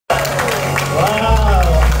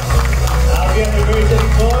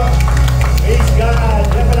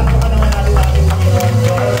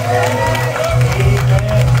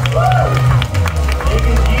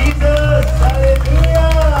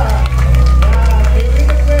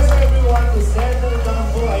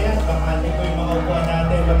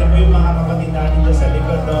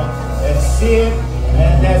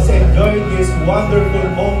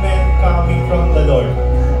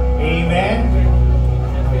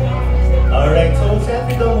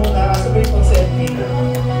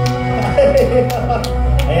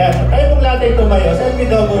kayo tumayo.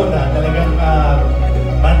 Selfie daw muna. Talagang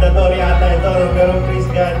mandatory ata ito. Pero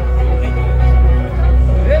praise God.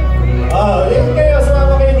 Oh, lift kayo.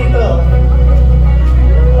 Sumama kayo dito.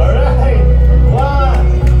 Alright.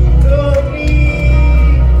 1, 2,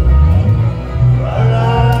 3.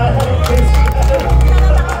 Alright. Praise God.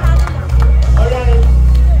 Alright.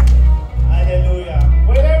 Hallelujah.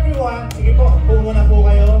 Well, everyone, sige po, muna po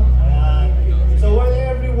kayo. So, well,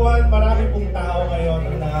 everyone, marami pong tao ngayon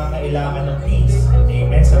ang nakakailangan ng peace.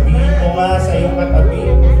 Amen. Sabihin mo nga sa iyong katabi,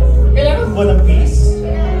 kailangan mo ng peace.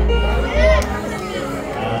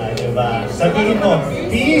 Diba? Sabihin mo,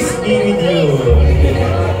 peace be with you.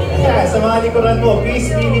 Yeah, sa mga likuran mo, peace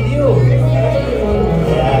be with you.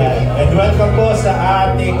 Yeah. And welcome po sa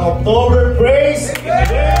ating October Praise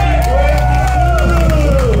 2022.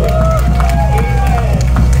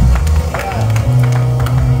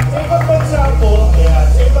 Sa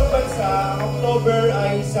ibang bansa, October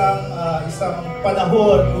ay isang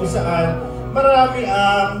panahon kung saan marami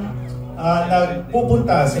ang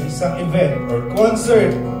nagpupunta sa isang event or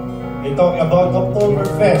concert. They talk about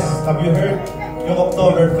Oktoberfest. Have you heard yung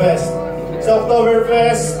Oktoberfest? Sa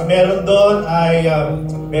Oktoberfest, meron doon ay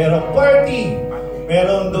merong party,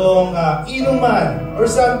 meron doon inuman or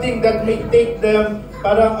something that may take them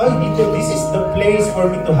parang, ay, dito, this is the place for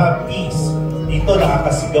me to have peace. Dito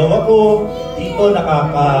nakakasigaw ako, dito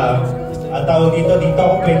tawag dito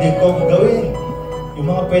ako pwede kong gawin. Yung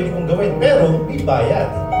mga pwede kong gawin, pero may bayad.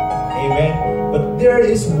 Amen? But there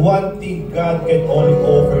is one thing God can only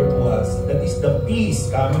offer to us. That is the peace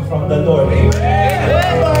coming from the Lord. Amen?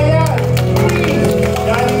 May bayad! Peace!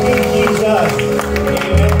 Galing kay Jesus.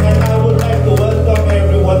 Amen? And I would like to welcome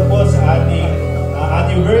everyone po sa ating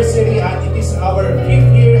anniversary, and it is our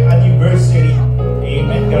 5th year anniversary.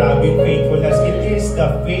 Amen. Grabe faithfulness. It is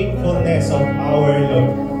the faithfulness of our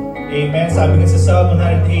Lord. Amen. Sabi nga sa Psalm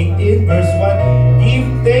 118 verse 1, give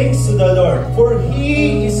thanks to the Lord, for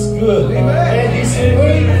He is good. Amen. And His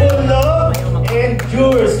faithful love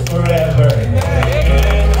endures forever.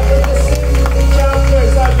 Amen. At the same chapter,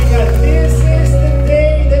 sabi nga, this is the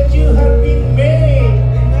day that you have been made.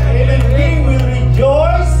 Amen. We will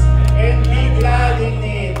rejoice and be glad in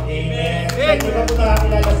it. Amen. Sa inyo ba po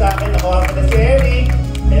nakakilala sa akin? Ako ako na si Eric.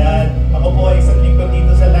 Ayan, ako po ay isang lingkod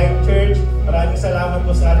dito sa Life Church. Maraming salamat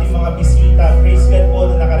po sa ating mga bisita. Praise God po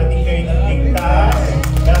na nakarating kayo ng ligtas.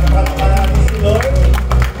 Nakakatawa natin si Lord.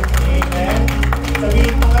 Amen.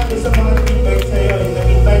 Sabihin mo nga sa mga nag-invite sa'yo, yung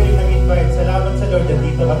nag-invite. Salamat sa Lord,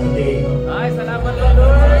 nandito ka today. Ay, salamat sa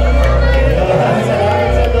Lord.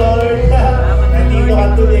 Salamat sa Lord. Nandito ka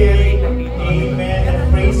today. Amen. And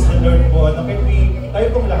praise the Lord po. Tayo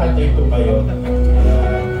pong lahat ay tumayo.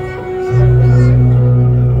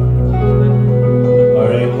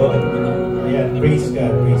 Alright po. Ayan, praise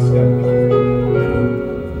God, praise God.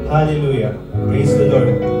 Hallelujah. Praise the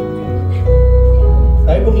Lord.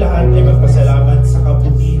 Tayo pong lahat ay magpasalamat sa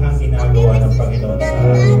kabutihang ginagawa ng Panginoon sa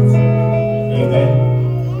atin. Amen.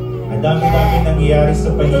 Ang dami-dami nangyayari sa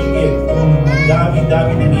paligid. Ang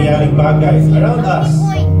dami-dami nangyayaring bagay around us.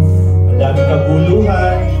 Ang dami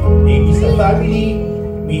kaguluhan, maybe sa family,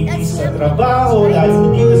 maybe sa trabaho,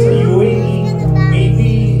 lalo dito sa UAE,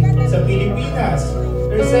 maybe sa Pilipinas.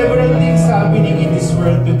 There are several things happening in this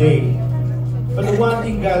world today. But the one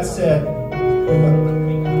thing God said,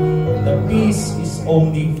 the peace is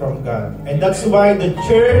only from God. And that's why the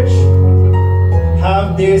church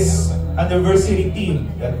have this anniversary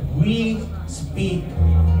theme that we speak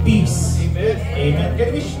peace. Amen. Amen.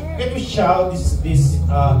 Can we shout this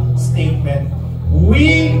statement?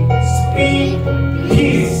 We speak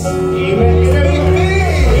peace. Amen. We speak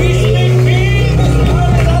peace. We speak peace.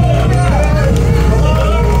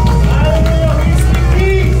 Hallelujah. We speak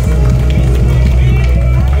peace.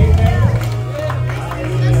 Amen.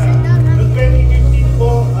 Hallelujah. Noong 2015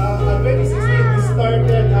 po, 2016 we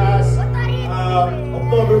started as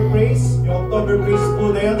October Praise. Yung October Praise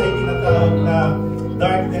po na yun ay tinatawag na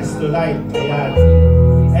Darkness to Light. Ayan.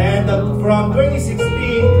 And from 2016,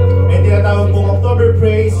 may tinatawag pong October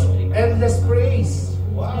Praise, Endless Praise.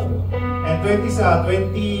 Wow. And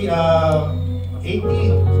 2018,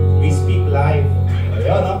 we speak life.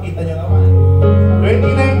 Ayan, no? Kita nyo naman.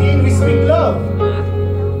 2019, we speak love.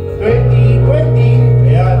 2020,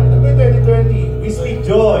 ayan, 2020, we speak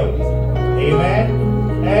joy. Amen.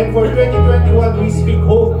 And for 2021, we speak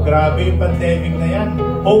hope. Grabe yung pandemic na yan.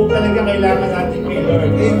 Hope talaga kailangan natin kay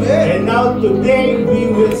Lord. Amen. And now today, we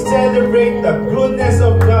will celebrate the goodness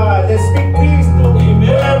of God. Let's speak peace to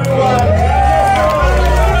everyone.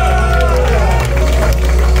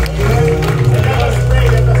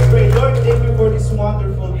 Let us pray. Lord, thank you for this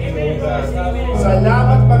wonderful day, O God.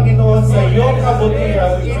 Salamat, Panginoon, sa iyong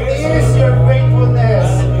kabutihan. It is your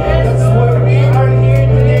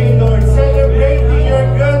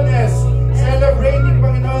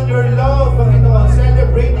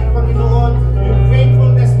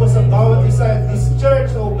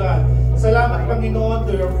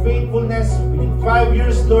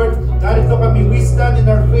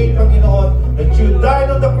faith, Panginoon, that you died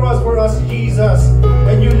on the cross for us, Jesus.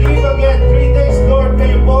 And you live again 3 days, Lord.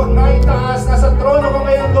 Kayo po, naitaas, nasa trono ka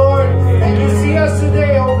ngayon, Lord. And you see us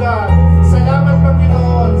today, oh God. Salamat,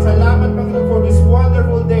 Panginoon. Salamat, Panginoon, for this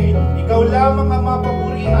wonderful day. Ikaw lamang ang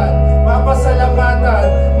mapapurihan, mapasalamatan,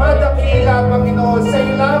 madakila, Panginoon. Sa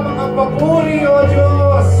iyo lamang ang papuri, O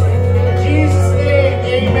Diyos. In Jesus' name,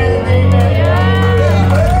 amen and amen.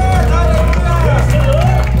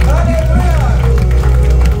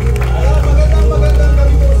 Magandang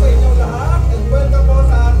gabi po sa inyong lahat. And welcome po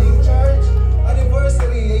sa ating church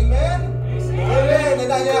anniversary. Amen? Amen.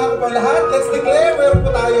 Nananyayahan ko po lahat. Let's declare. Meron po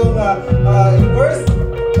tayong